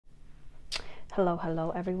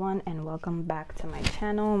Hello everyone, and welcome back to my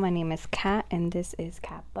channel. My name is Kat and this is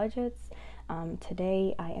CatBudgets.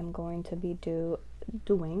 Today I am going to be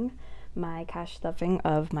doing my cash stuffing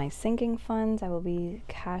of my sinking funds. I will be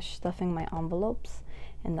cash stuffing my envelopes,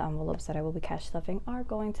 and the envelopes that I will be cash stuffing are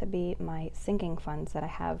going to be my sinking funds that I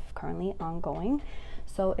have currently ongoing.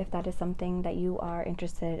 So if that is something that you are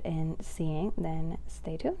interested in seeing, then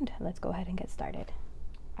stay tuned. Let's go ahead and get started.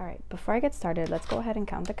 All right, before I get started, let's go ahead and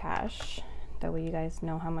count the cash. That way you guys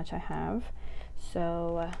know how much I have.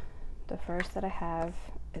 So the first that I have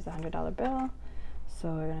is a $100 bill. So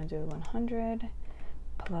we're gonna do 100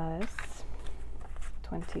 plus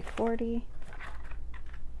 2040.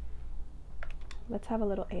 Let's have a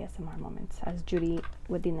little ASMR moment, as Judy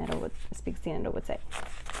with dinero speaks dinero would say.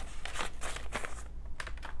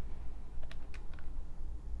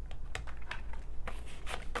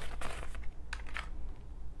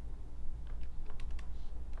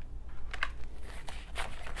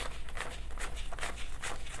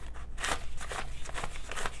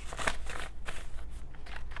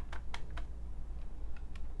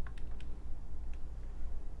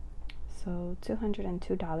 So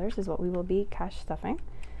 $202 is what we will be cash stuffing.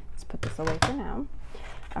 Let's put this away for now.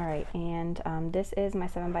 All right, and this is my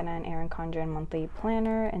 7x9 Erin Condren monthly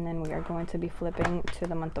planner, and then we are going to be flipping to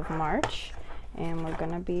the month of March, and we're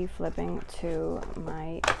gonna be flipping to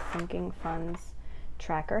my sinking funds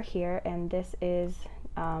tracker here, and this is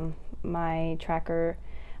my tracker.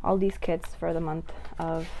 All these kits for the month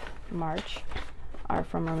of March are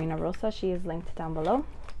from Marina Rosa. She is linked down below.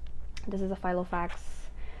 This is a Filofax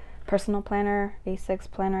personal planner, A6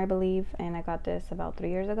 planner, I believe, and I got this about 3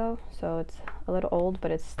 years ago, so it's a little old,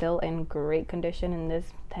 but it's still in great condition, and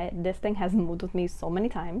this thing has moved with me so many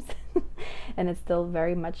times and it's still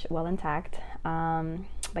very much well intact.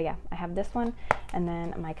 But yeah, I have this one, and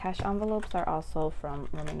then my cash envelopes are also from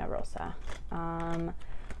Marina Rosa,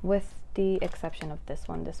 with the exception of this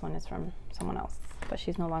one. This one is from someone else, but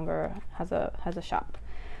she's no longer has a shop.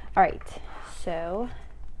 All right, so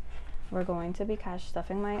we're going to be cash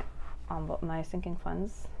stuffing my sinking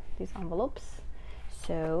funds, these envelopes.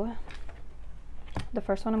 So the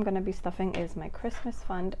first one I'm going to be stuffing is my Christmas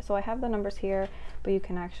fund. So I have the numbers here, but you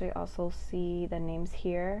can actually also see the names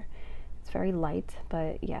here. It's very light,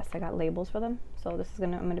 but yes, I got labels for them. So this is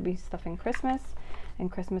I'm going to be stuffing Christmas,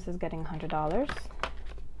 and Christmas is getting $100.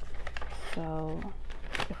 So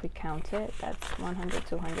if we count it, that's 100,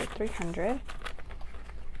 200, 300.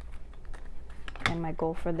 And my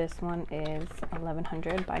goal for this one is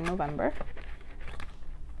 1,100 by November.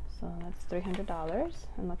 So that's $300.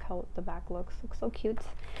 And look how the back looks so cute.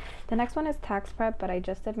 The next one is tax prep, but I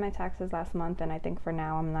just did my taxes last month, and I think for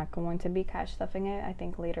now I'm not going to be cash stuffing it. I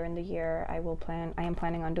think later in the year I am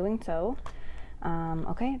planning on doing so.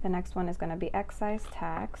 Okay, the next one is going to be excise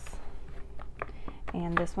tax,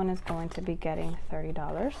 and this one is going to be getting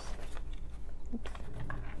 $30. Oops.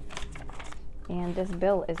 And this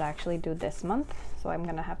bill is actually due this month, so I'm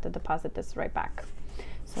gonna have to deposit this right back.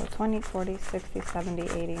 So 20, 40, 60, 70,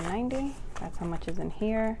 80, 90, that's how much is in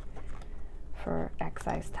here for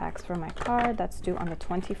excise tax for my car. That's due on the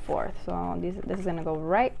 24th, so this is gonna go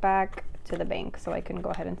right back to the bank, so I can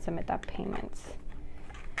go ahead and submit that payment,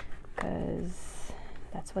 because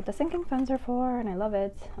that's what the sinking funds are for, and I love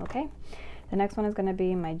it. Okay, the next one is gonna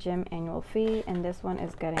be my gym annual fee, and this one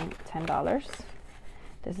is getting $10.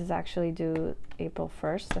 This is actually due April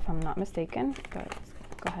 1st, if I'm not mistaken. But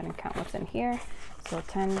let's go ahead and count what's in here. So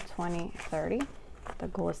 10, 20, 30. The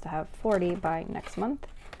goal is to have 40 by next month.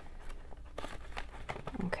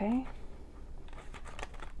 Okay.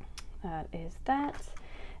 That is that.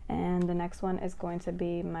 And the next one is going to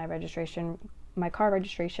be my registration, my car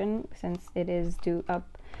registration, since it is due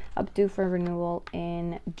due for renewal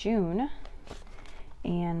in June.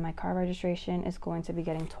 And my car registration is going to be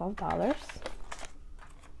getting $12.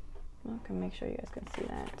 I can make sure you guys can see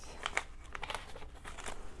that.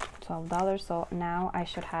 $12. So now I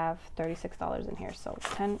should have $36 in here. So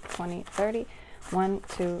 10, 20, 30. 1,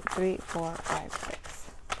 2, 3, 4, 5,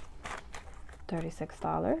 6.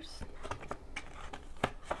 $36.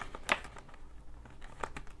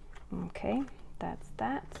 Okay, that's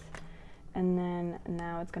that. And then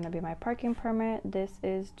now it's going to be my parking permit. This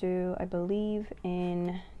is due, I believe,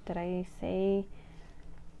 in, did I say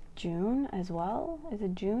June as well? Is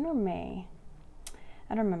it June or May?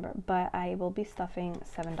 I don't remember, but I will be stuffing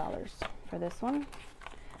 $7 for this one.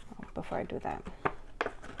 Oh, before I do that,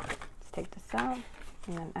 let's take this out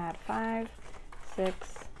and then add 5,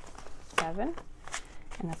 6, 7,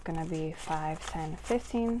 and that's gonna be 5, 10,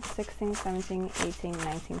 15, 16, 17, 18,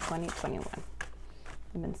 19, 20, 21.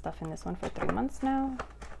 I've been stuffing this one for 3 months now.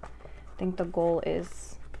 I think the goal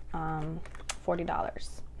is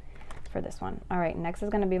 $40 for this one. All right, next is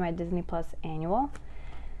going to be my Disney Plus annual,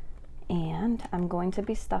 and I'm going to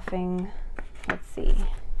be stuffing, let's see,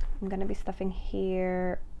 I'm going to be stuffing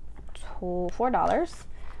here to $4.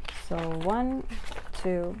 So 1,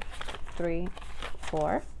 2, 3,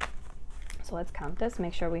 4. So let's count this,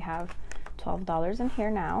 make sure we have $12 in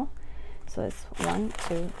here now. So it's 1,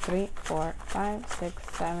 2, 3, 4, 5,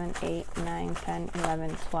 6, 7, 8, 9, 10,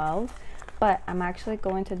 11, 12. But I'm actually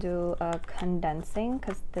going to do a condensing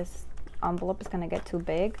because this envelope is going to get too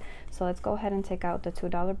big. So let's go ahead and take out the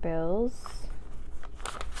 $2 bills.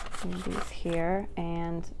 These here,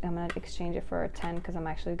 and I'm going to exchange it for a 10 because I'm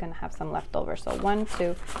actually going to have some left over. So 1,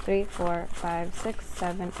 2, 3, 4, 5, 6,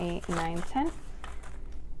 7, 8, 9, 10.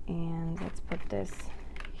 And let's put this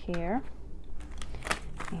here.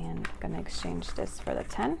 And I'm going to exchange this for the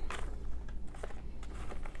 10.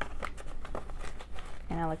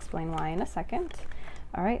 And I'll explain why in a second.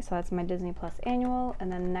 All right, so that's my Disney Plus annual.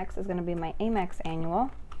 And then next is going to be my Amex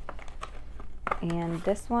annual. And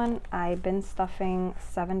this one, I've been stuffing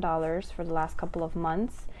 $7 for the last couple of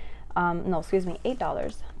months. No, excuse me,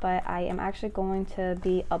 $8. But I am actually going to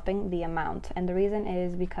be upping the amount. And the reason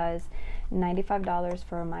is because $95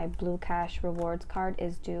 for my Blue Cash Rewards card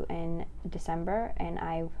is due in December. And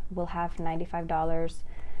I will have $95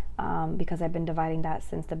 because I've been dividing that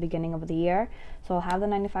since the beginning of the year. So I'll have the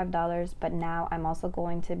 $95, but now I'm also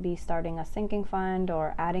going to be starting a sinking fund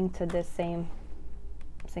or adding to this same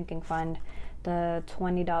sinking fund the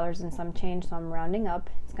 $20 and some change, so I'm rounding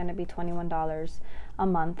up. It's going to be $21 a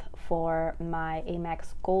month for my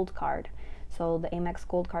Amex Gold card. So the Amex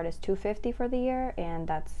Gold card is $250 for the year, and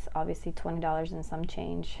that's obviously $20 and some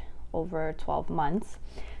change over 12 months.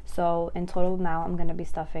 So in total now I'm going to be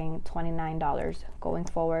stuffing $29 going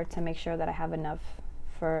forward to make sure that I have enough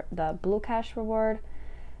for the Blue Cash Reward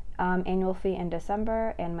annual fee in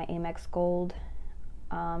December and my Amex Gold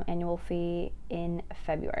annual fee in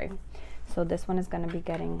February. So this one is going to be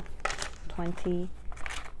getting $29.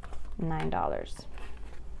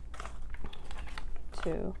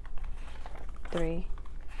 2, 3,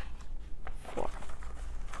 4.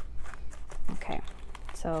 Okay,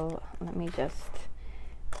 so let me just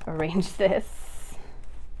arrange this.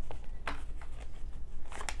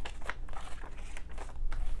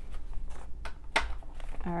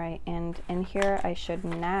 All right, and in here I should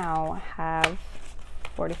now have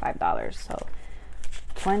 $45. So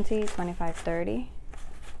 20, 25, 30,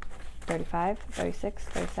 35, 36,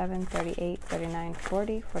 37, 38, 39,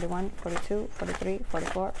 40, 41, 42, 43,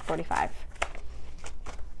 44, 45.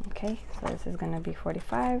 Okay, so this is going to be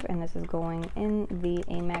 45, and this is going in the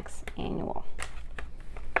Amex annual.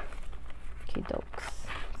 Okie dokes.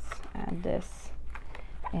 Let's add this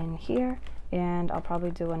in here, and I'll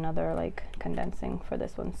probably do another like condensing for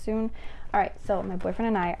this one soon. All right, so my boyfriend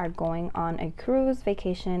and I are going on a cruise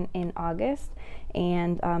vacation in August,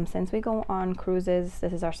 and since we go on cruises,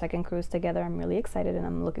 this is our second cruise together. I'm really excited and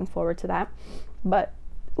I'm looking forward to that. But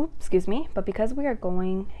oops, excuse me, but because we are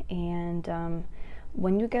going, and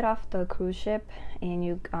when you get off the cruise ship and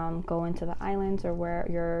you go into the islands, or where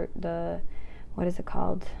you're what is it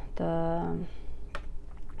called,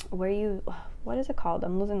 what is it called,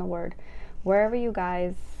 I'm losing the word, wherever you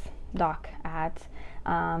guys dock at,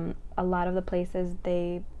 a lot of the places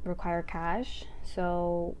they require cash.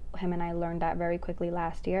 So him and I learned that very quickly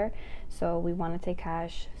last year, so we want to take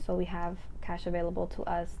cash, so we have cash available to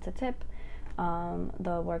us to tip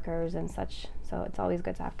the workers and such. So it's always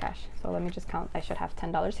good to have cash. So let me just count. I should have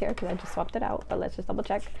 $10 here because I just swapped it out, but let's just double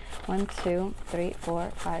check. 1, 2, 3,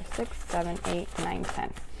 4, 5, 6, 7, 8, 9,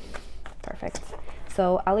 10. Perfect.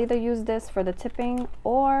 So I'll either use this for the tipping,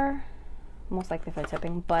 or most likely for the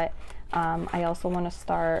tipping, but I also want to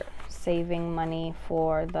start saving money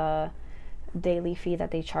for the daily fee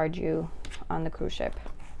that they charge you on the cruise ship.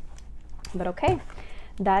 But okay,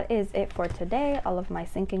 that is it for today. All of my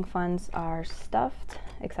sinking funds are stuffed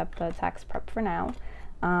except the tax prep for now,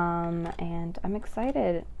 and I'm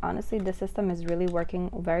excited. Honestly, the system is really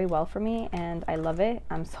working very well for me and I love it.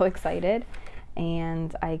 I'm so excited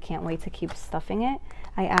and I can't wait to keep stuffing it.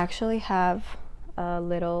 I actually have a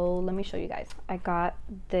little, let me show you guys. I got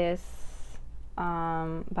this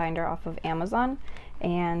binder off of Amazon,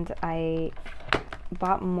 and I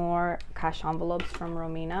bought more cash envelopes from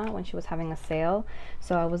Romina when she was having a sale,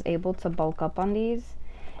 so I was able to bulk up on these,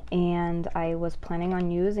 and I was planning on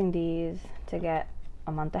using these to get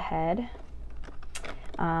a month ahead,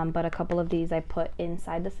 but a couple of these I put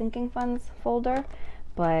inside the sinking funds folder,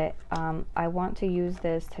 but I want to use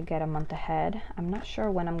this to get a month ahead. I'm not sure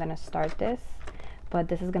when I'm going to start this, but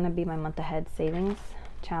this is going to be my month ahead savings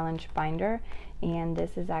challenge binder, and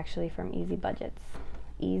this is actually from Easy Budgets.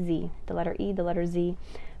 easy, the letter E, the letter Z,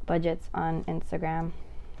 budgets on Instagram.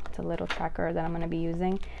 It's a little tracker that I'm going to be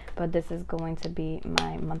using, but this is going to be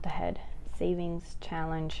my month ahead savings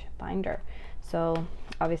challenge binder. So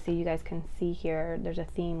obviously you guys can see here there's a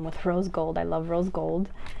theme with rose gold. I love rose gold,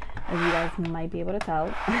 as you guys might be able to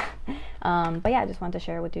tell. But yeah, I just wanted to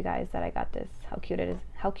share with you guys that I got this. How cute it is.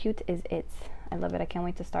 How cute is it? I love it. I can't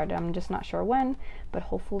wait to start it. I'm just not sure when, but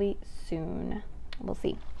hopefully soon. We'll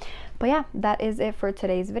see. But yeah, that is it for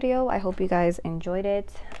today's video. I hope you guys enjoyed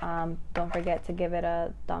it. Don't forget to give it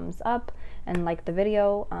a thumbs up and like the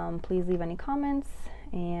video. Please leave any comments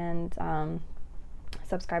and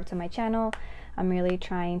subscribe to my channel. I'm really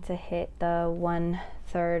trying to hit the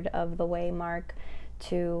 1/3 of the way mark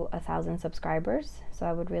to 1,000 subscribers, so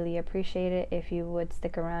I would really appreciate it if you would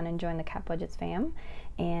stick around and join the CatBudgets fam.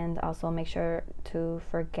 And also make sure to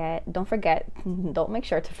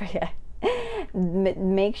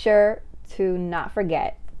make sure to not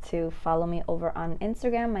forget to follow me over on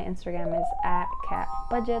Instagram. My Instagram is at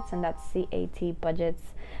CatBudgets, and that's CAT budgets.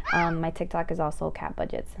 My TikTok is also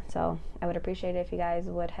CatBudgets. So I would appreciate it if you guys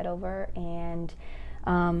would head over and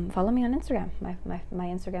follow me on Instagram. My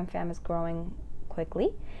Instagram fam is growing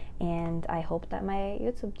quickly, and I hope that my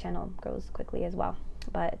YouTube channel grows quickly as well.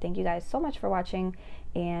 But thank you guys so much for watching,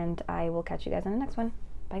 and I will catch you guys in the next one.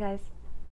 Bye guys.